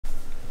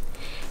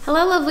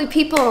Hello lovely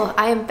people,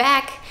 I am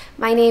back.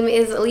 My name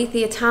is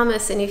Alethea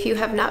Thomas, and if you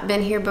have not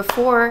been here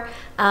before,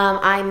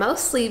 I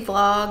mostly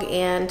vlog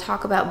and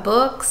talk about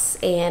books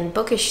and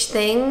bookish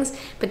things,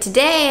 but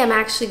today I'm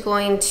actually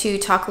going to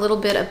talk a little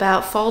bit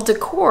about fall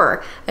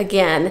decor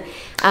again.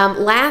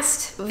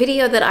 Last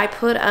video that I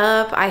put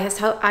up,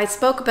 I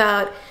spoke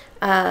about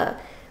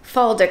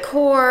fall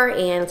decor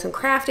and some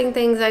crafting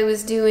things I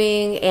was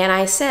doing, and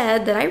I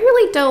said that I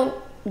really don't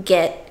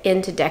get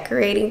into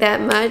decorating that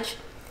much.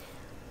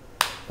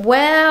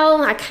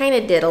 Well, I kind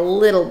of did a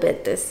little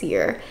bit this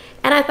year,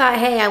 and I thought,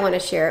 hey, I want to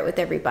share it with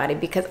everybody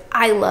because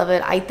I love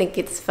it. I think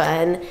it's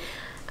fun.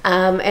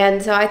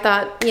 And so I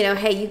thought, you know,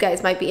 hey, you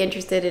guys might be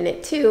interested in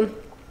it too.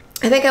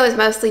 I think I was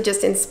mostly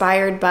just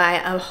inspired by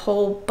a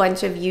whole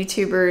bunch of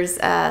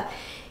YouTubers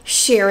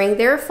sharing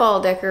their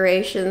fall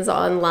decorations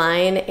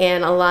online,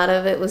 and a lot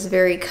of it was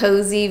very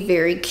cozy,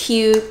 very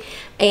cute.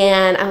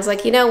 And I was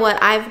like, you know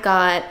what, I've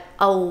got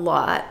a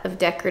lot of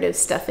decorative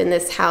stuff in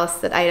this house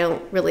that I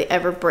don't really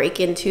ever break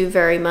into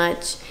very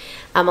much.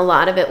 A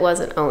lot of it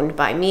wasn't owned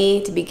by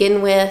me to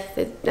begin with.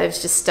 It was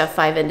just stuff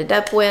I've ended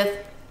up with.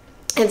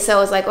 And so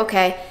I was like,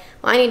 okay,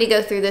 well, I need to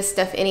go through this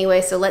stuff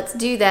anyway, so let's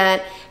do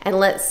that and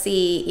let's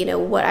see, you know,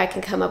 what I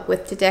can come up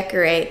with to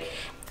decorate.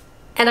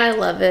 And I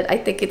love it. I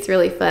think it's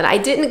really fun. I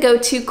didn't go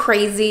too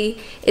crazy.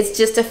 It's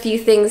just a few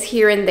things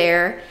here and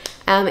there.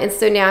 And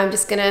so now I'm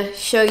just gonna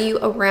show you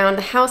around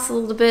the house a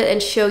little bit and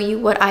show you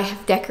what I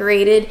have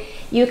decorated.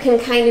 You can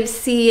kind of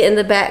see in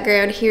the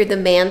background here the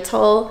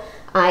mantle.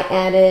 I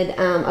added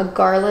a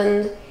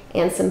garland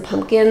and some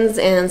pumpkins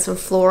and some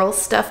floral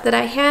stuff that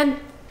I had.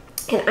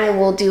 And I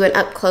will do an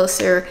up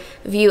closer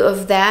view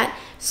of that.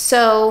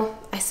 So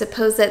I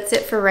suppose that's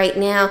it for right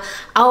now.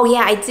 Oh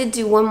yeah, I did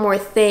do one more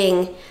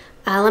thing.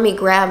 Let me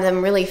grab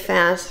them really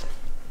fast.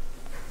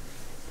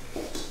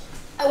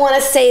 I want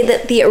to say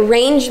that the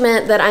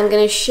arrangement that I'm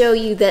going to show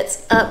you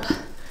that's up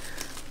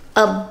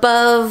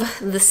above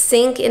the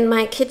sink in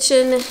my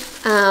kitchen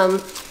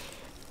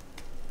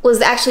was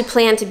actually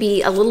planned to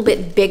be a little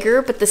bit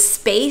bigger, but the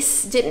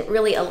space didn't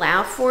really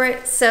allow for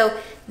it. So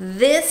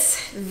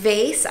this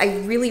vase I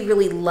really,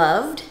 really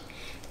loved,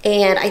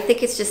 and I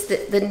think it's just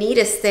the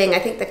neatest thing. I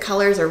think the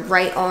colors are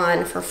right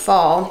on for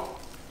fall,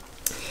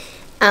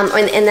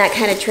 and that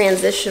kind of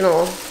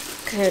transitional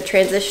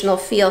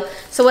feel.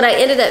 So what I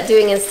ended up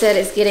doing instead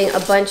is getting a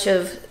bunch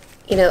of,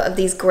 you know, of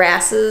these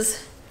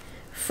grasses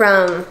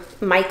from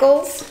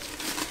Michael's.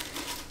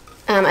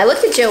 I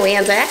looked at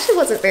Joann's. I actually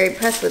wasn't very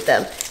impressed with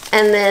them.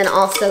 And then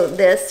also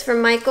this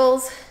from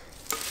Michael's.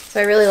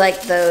 So I really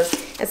like those.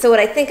 And so what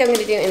I think I'm going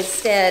to do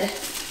instead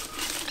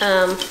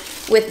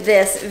with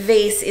this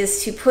vase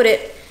is to put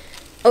it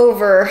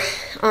over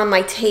on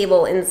my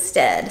table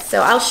instead.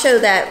 So I'll show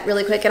that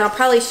really quick, and I'll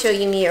probably show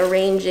you me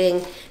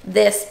arranging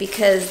this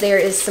because there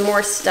is some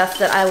more stuff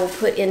that I will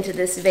put into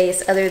this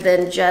vase other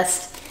than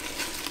just,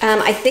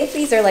 I think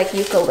these are like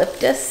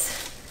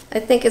eucalyptus, I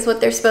think is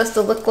what they're supposed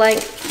to look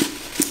like,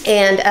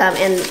 and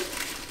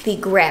the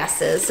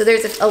grasses. So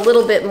there's a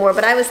little bit more,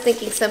 but I was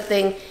thinking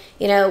something,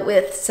 you know,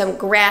 with some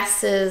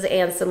grasses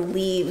and some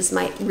leaves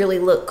might really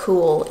look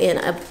cool in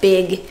a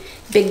big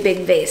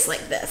vase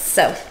like this.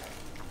 So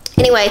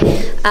anyway,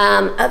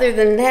 other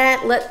than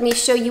that, let me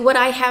show you what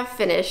I have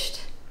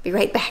finished. Be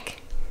right back.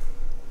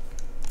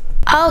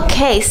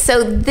 Okay,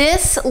 so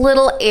this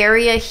little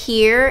area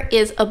here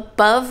is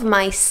above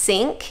my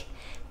sink,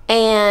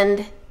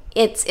 and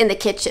it's in the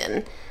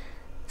kitchen.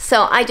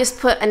 So I just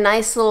put a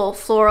nice little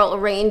floral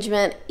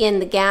arrangement in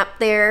the gap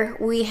there.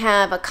 We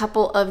have a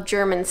couple of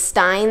German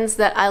steins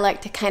that I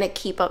like to kind of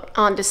keep up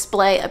on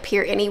display up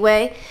here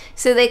anyway,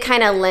 so they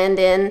kind of lend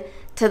in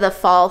to the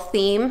fall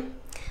theme,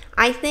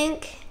 I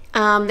think.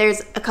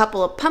 There's a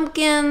couple of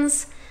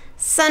pumpkins,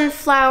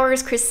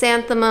 sunflowers,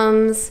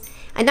 chrysanthemums.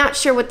 I'm not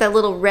sure what that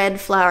little red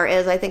flower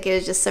is. I think it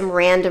was just some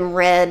random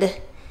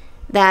red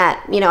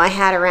that, you know, I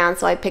had around,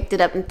 so I picked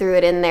it up and threw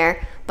it in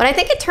there. But I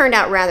think it turned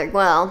out rather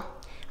well.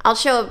 I'll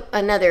show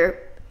another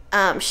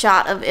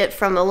shot of it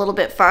from a little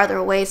bit farther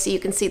away so you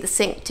can see the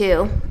sink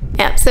too.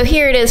 Yeah, so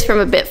here it is from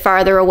a bit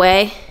farther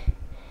away.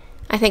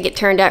 I think it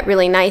turned out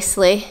really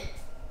nicely.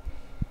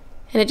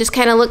 And it just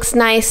kind of looks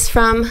nice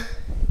from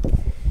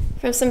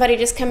somebody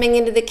just coming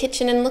into the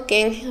kitchen and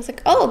looking. I was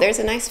like, oh, there's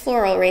a nice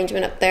floral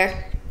arrangement up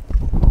there.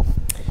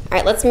 All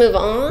right, let's move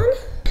on.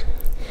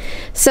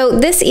 So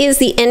this is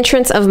the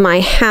entrance of my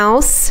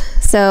house.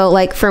 So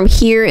like from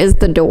here is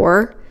the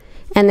door,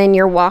 and then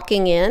you're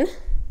walking in,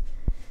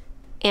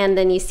 and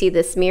then you see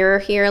this mirror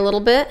here a little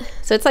bit.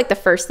 So it's like the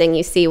first thing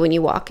you see when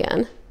you walk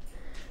in.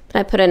 But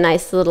I put a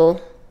nice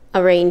little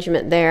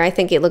arrangement there. I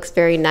think it looks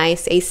very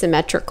nice,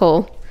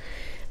 asymmetrical.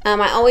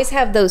 I always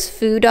have those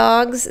foo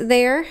dogs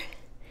there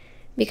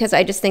because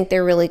I just think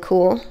they're really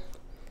cool.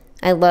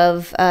 I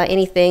love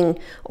anything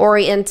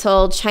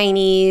Oriental,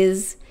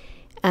 Chinese,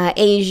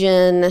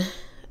 Asian,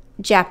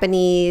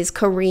 Japanese,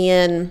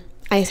 Korean.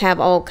 I have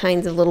all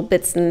kinds of little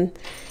bits and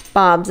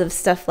bobs of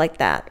stuff like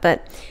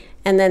that.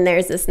 And then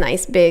there's this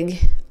nice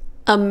big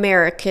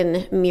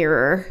American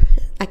mirror.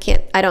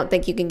 I don't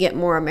think you can get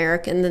more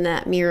American than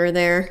that mirror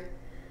there.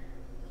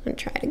 I'm gonna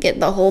try to get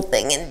the whole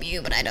thing in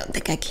view, but I don't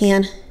think I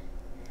can.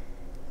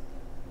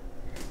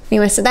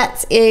 Anyway, so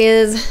that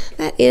is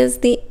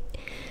the,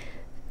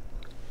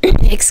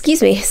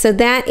 excuse me, so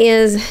that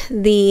is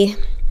the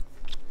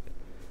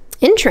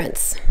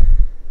entrance.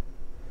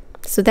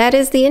 So that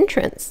is the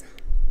entrance.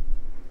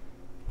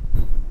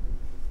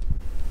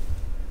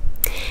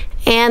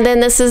 And then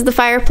this is the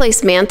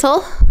fireplace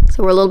mantle.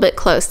 So we're a little bit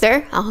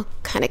closer. I'll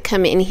kind of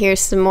come in here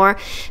some more.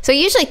 So I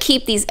usually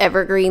keep these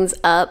evergreens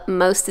up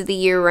most of the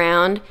year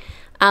round.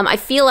 I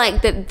feel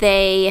like that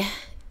they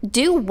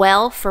do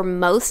well for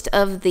most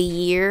of the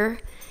year.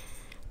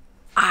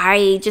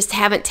 I just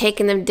haven't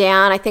taken them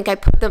down. I think I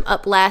put them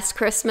up last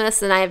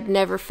Christmas and I've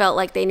never felt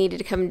like they needed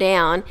to come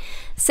down.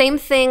 Same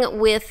thing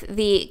with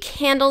the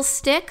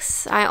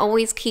candlesticks. I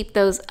always keep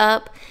those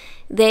up.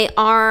 They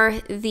are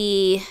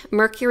the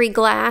mercury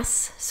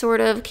glass sort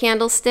of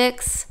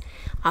candlesticks,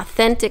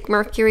 authentic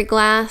mercury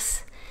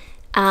glass.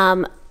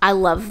 I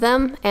love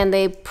them, and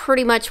they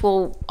pretty much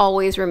will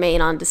always remain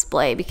on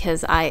display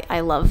because I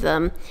love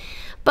them.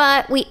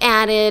 But we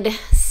added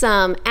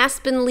some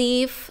aspen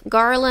leaf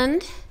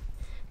garland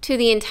to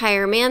the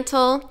entire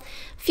mantle,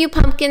 a few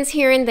pumpkins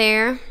here and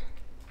there.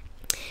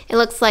 It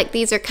looks like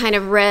these are kind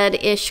of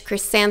reddish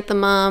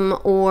chrysanthemum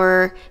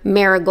or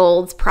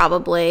marigolds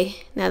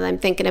probably, now that I'm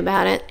thinking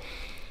about it.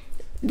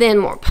 Then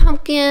more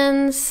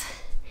pumpkins.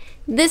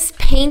 This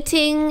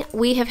painting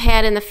we have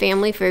had in the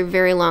family for a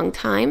very long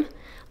time.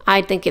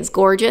 I think it's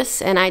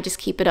gorgeous and I just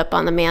keep it up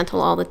on the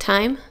mantle all the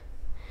time.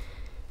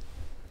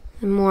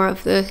 And more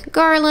of the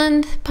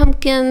garland,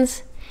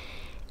 pumpkins.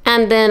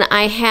 And then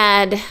I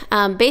had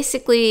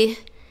basically,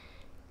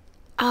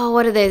 oh,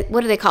 what do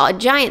they call it? A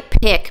giant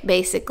pick,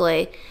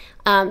 basically.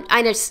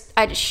 I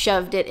just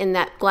shoved it in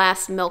that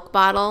glass milk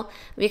bottle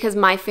because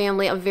my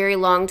family a very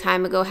long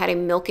time ago had a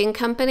milking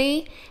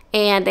company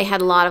and they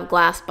had a lot of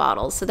glass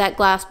bottles. So that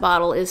glass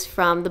bottle is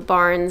from the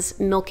Barnes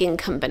Milking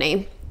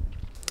Company.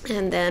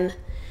 And then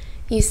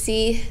you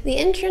see the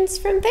entrance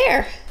from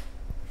there.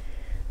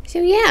 So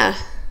yeah,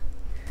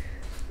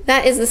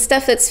 that is the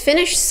stuff that's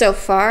finished so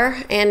far.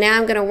 And now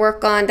I'm gonna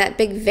work on that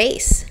big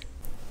vase.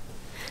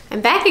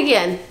 I'm back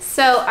again.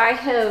 So I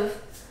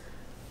have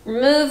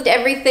removed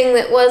everything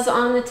that was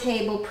on the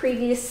table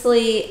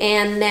previously,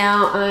 and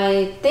now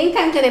I think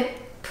I'm gonna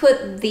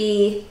put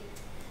the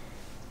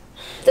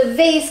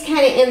vase kind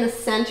of in the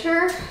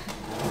center.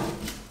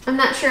 I'm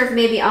not sure if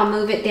maybe I'll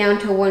move it down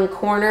to one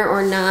corner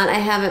or not. I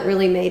haven't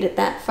really made it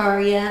that far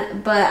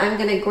yet, but I'm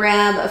gonna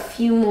grab a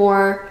few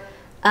more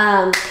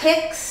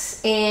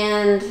picks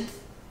and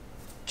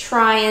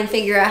try and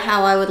figure out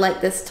how I would like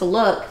this to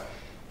look,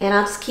 and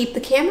I'll just keep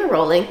the camera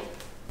rolling.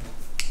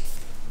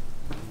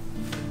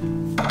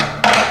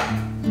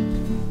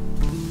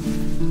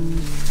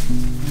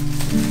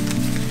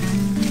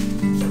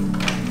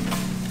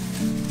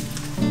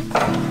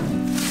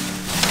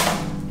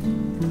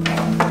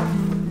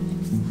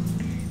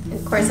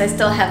 Of course, I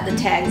still have the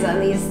tags on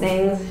these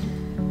things.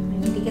 I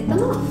need to get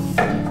them off.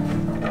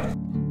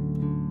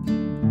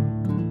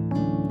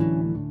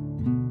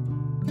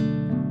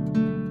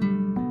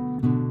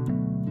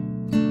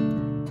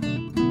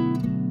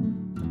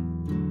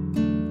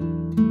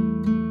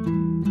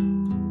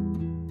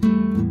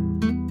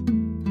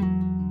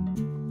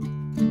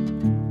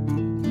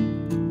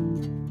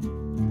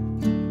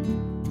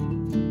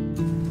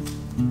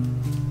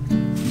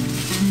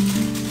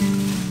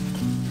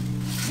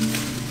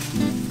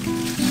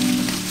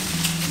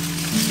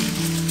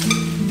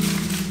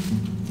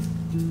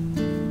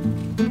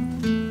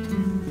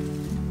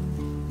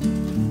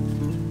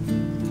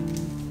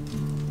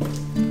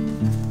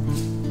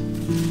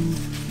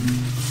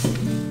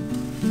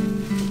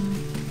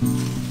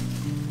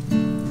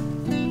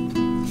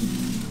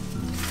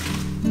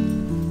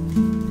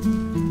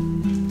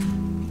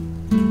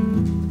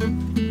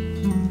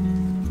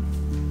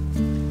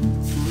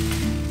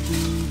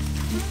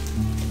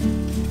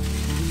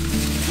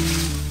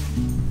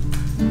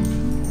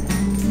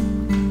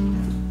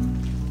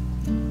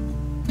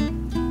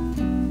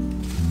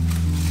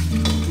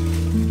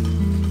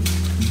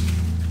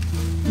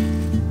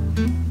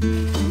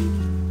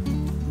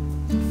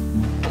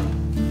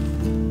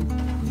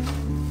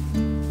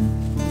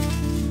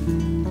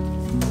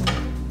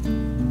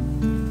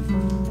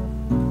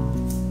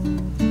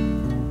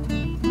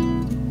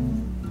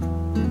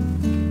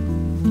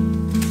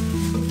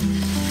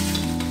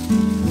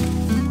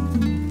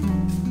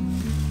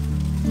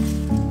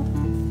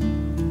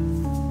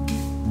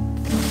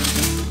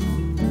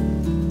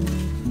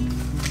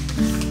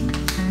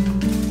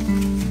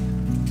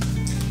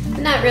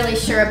 Not really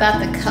sure about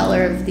the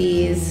color of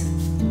these.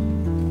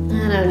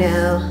 I don't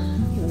know.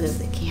 Move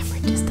the camera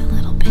just a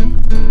little bit.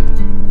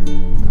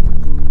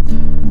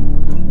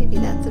 Maybe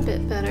that's a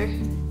bit better.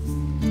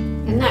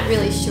 I'm not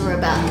really sure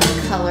about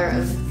the color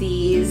of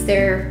these.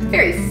 They're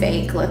very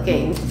fake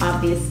looking,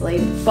 obviously,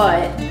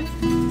 but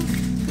I'm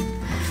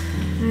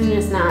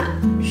just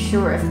not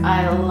sure if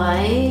I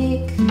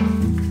like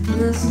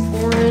this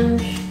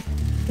orange.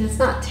 It's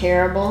not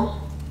terrible.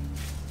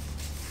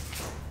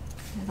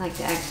 like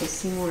to actually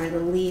see more of the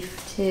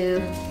leaf too.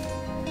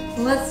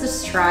 Well, let's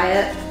just try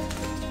it.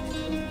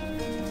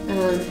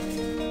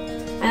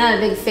 I'm not a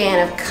big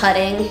fan of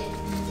cutting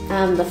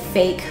the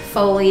fake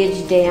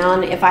foliage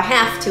down. If I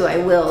have to, I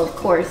will, of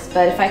course,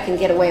 but if I can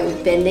get away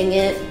with bending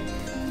it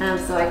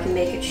so I can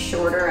make it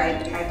shorter,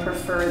 I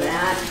prefer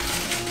that.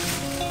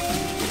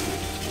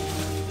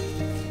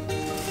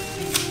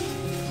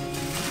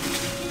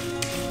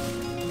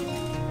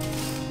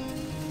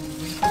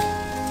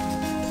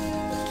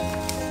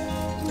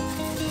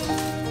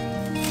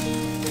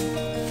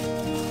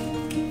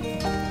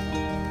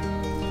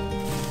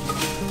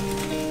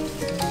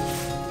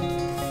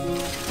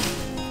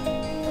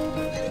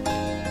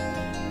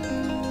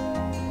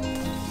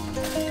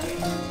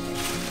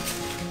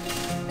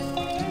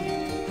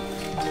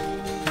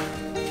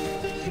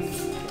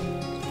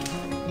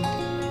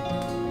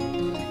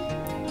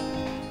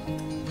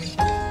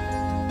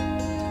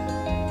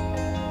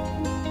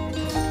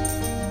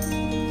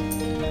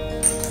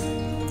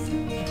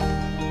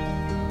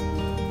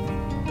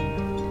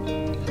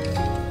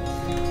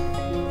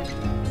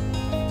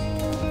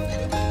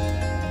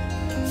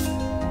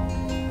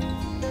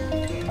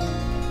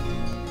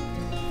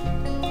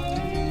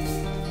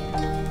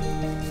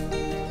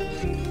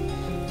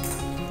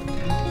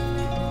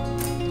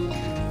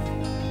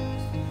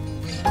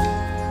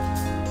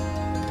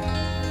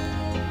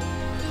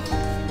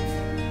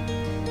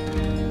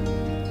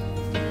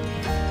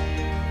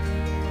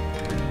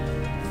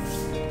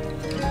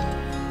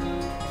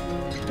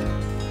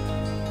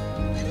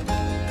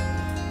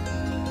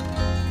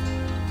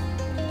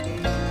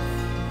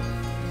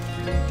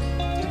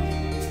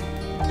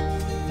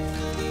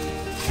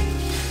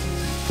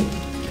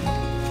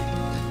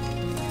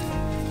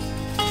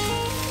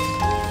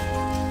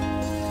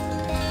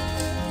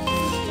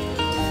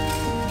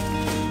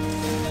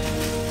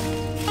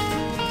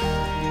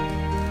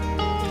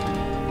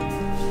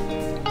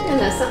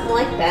 Something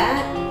like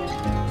that,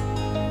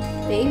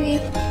 maybe.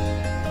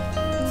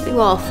 What do you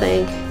all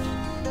think?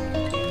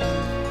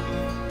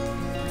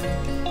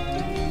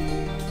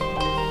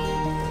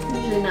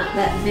 Usually not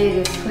that big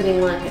of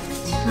putting like a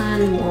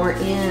ton more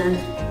in.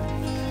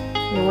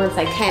 And once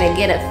I kind of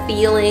get a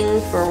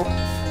feeling for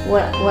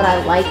what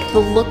I like the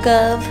look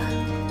of,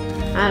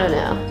 I don't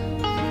know.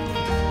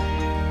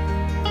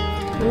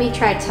 Let me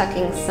try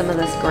tucking some of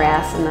this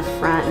grass in the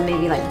front and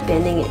maybe like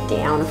bending it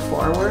down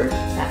forward.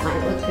 That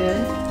might look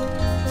good.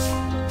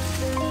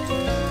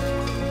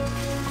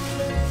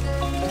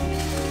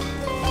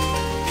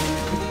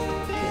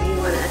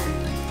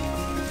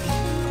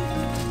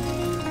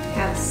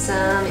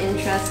 Some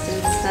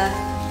interesting stuff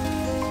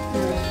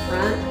in the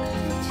front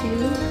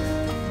too.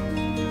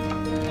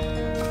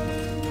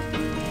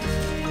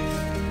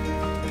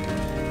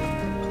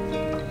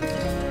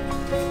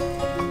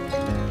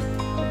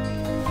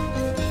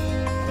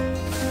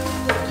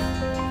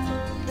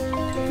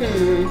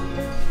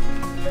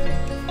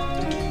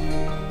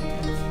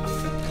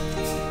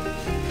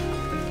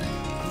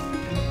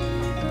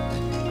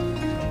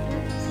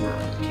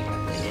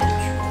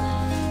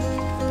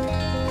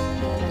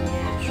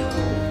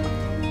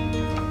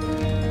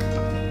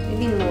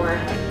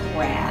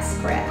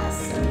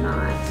 Grass and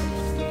not.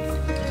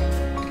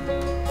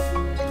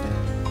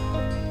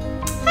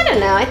 I don't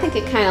know, I think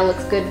it kind of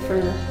looks good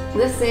from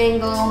this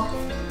angle.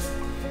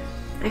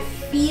 I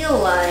feel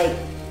like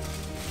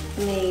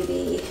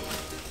maybe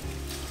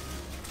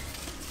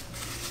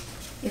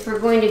if we're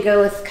going to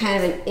go with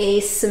kind of an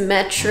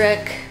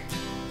asymmetric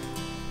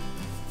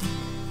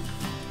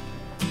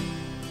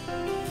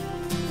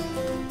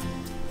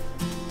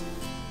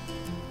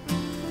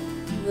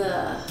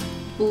the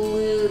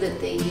blue that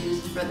they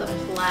used for the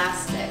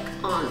plastic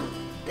on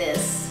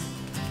this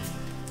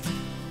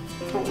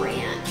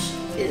branch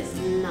is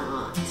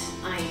not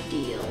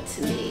ideal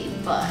to me,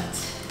 but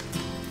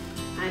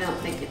I don't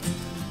think it's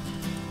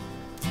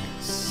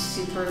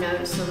super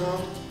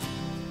noticeable.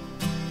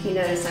 You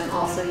notice I'm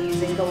also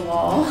using the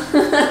wall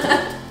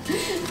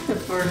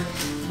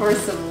for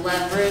some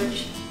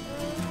leverage.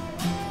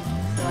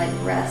 So like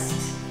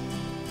rest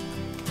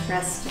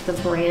the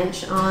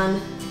branch on.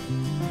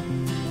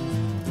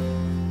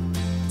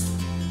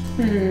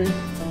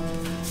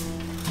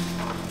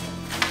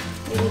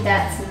 Maybe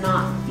that's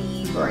not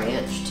the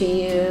branch to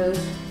use.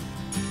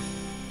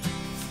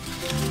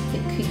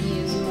 It could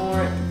use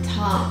more at the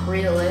top,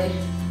 really.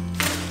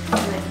 And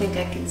I think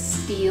I can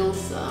steal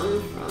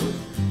some from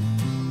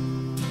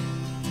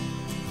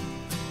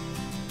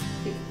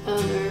the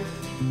other.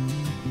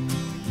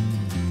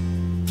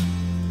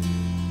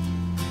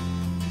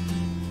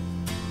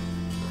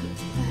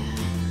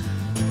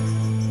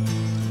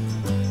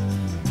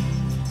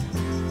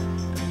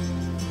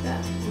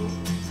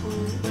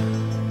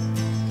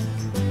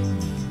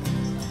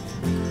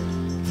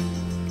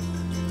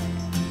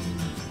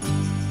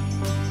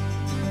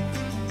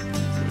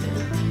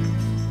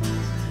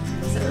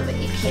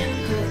 Can't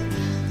put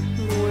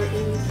more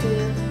into.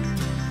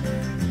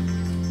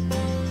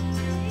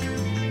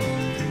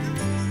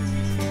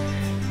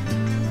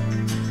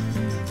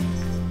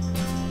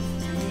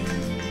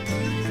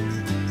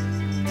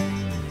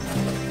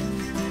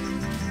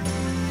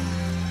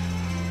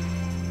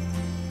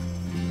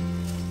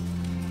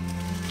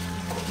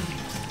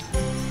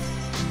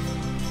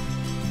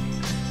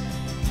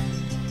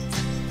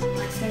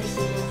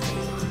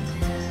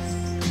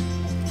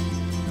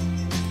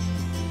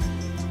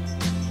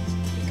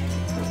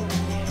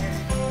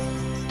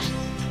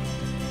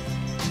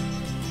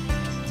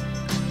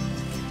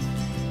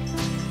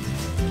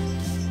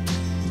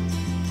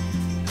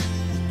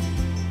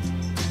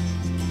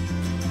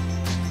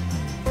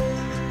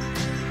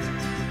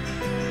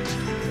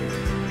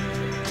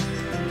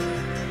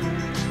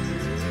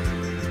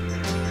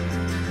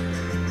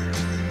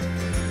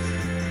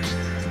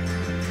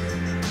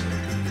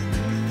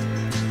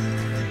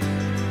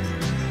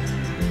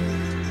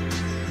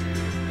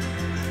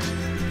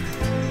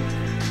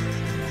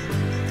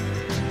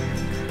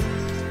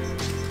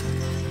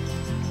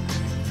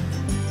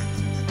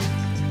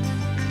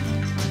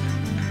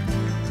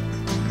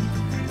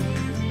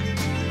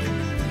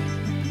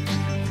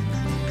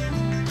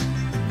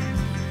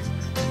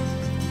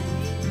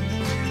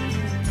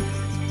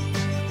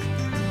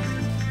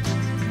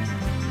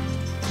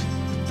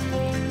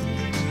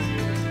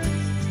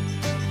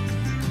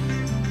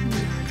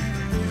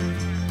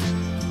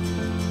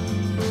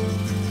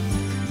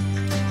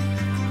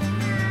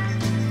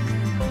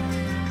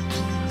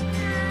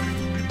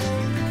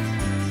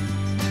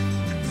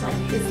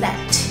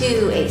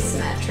 too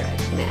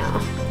asymmetric now.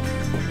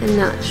 I'm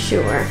not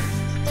sure.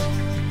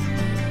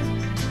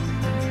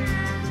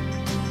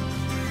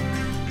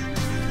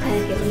 I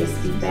think it needs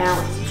to be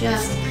balanced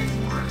just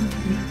more.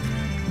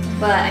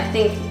 But I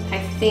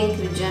think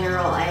the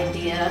general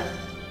idea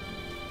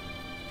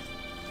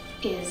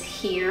is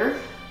here.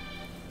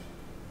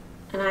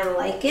 And I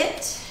like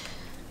it.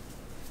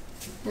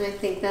 And I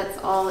think that's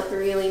all that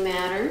really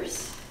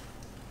matters.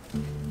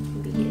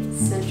 Maybe get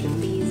center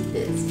these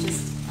bits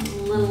just a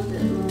little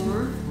bit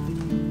more,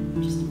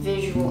 just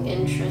visual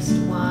interest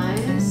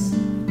wise.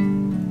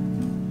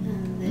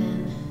 And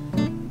then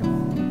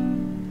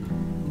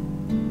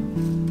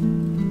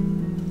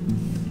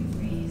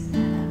raise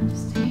that up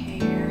just a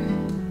hair.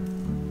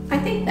 I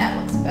think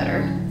that looks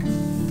better.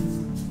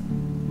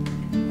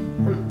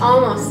 I'm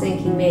almost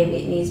thinking maybe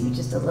it needs to be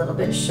just a little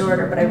bit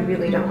shorter, but I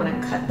really don't want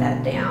to cut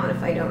that down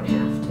if I don't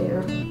have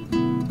to.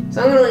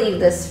 So I'm going to leave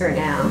this for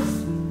now.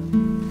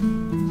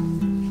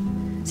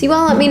 So you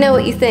all let me know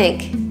what you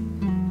think.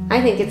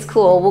 I think it's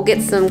cool. We'll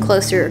get some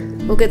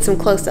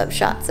close-up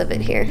shots of it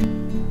here.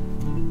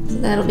 So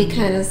that'll be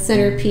kind of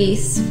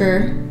centerpiece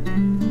for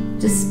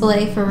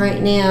display for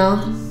right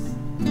now.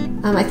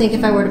 I think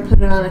if I were to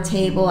put it on a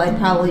table, I'd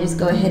probably just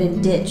go ahead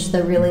and ditch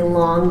the really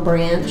long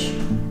branch.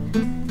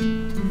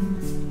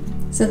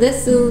 So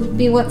this will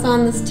be what's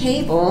on this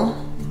table.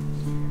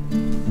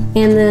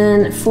 And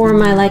then for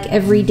my like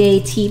everyday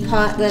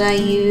teapot that I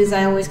use,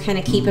 I always kind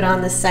of keep it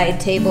on the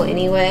side table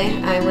anyway.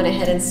 I went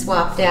ahead and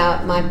swapped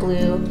out my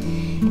blue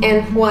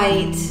and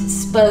white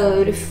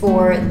spode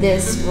for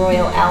this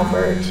Royal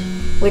Albert,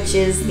 which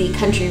is the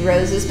Country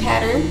Roses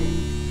pattern.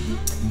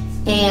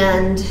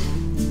 And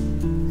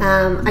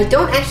I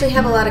don't actually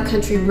have a lot of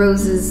Country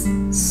Roses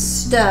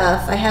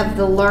stuff. I have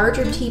the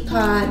larger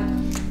teapot,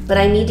 but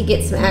I need to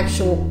get some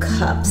actual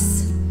cups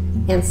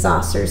and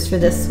saucers for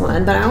this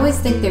one. But I always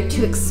think they're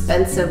too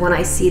expensive when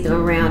I see them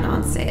around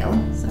on sale.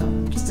 So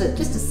just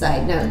a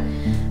side note.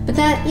 But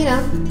that, you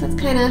know, that's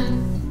kind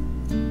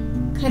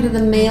of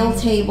the male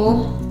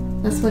table.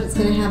 That's what it's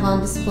gonna have on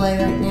display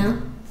right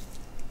now.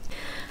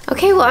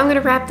 Okay, well, I'm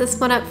gonna wrap this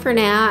one up for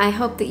now. I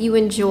hope that you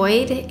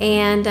enjoyed,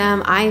 and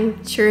I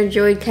sure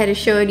enjoyed kind of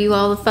showing you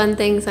all the fun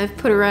things I've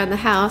put around the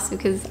house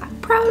because I'm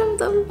proud of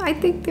them. I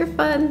think they're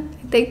fun.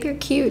 I think they're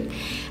cute.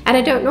 And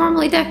I don't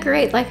normally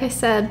decorate, like I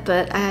said,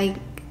 but I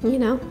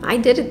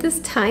did it this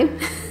time.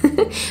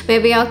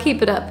 Maybe I'll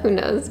keep it up, who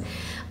knows.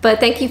 But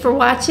thank you for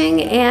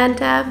watching, and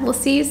we'll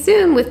see you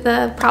soon with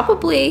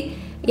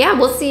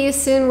we'll see you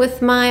soon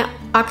with my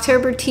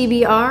October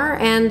TBR,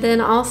 and then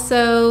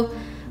also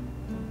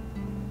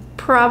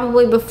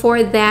probably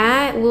before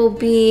that will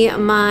be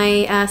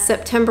my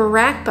September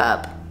wrap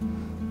up.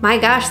 My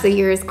gosh, the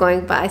year is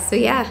going by, so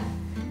yeah.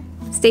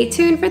 Stay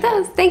tuned for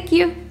those. Thank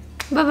you.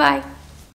 Bye-bye.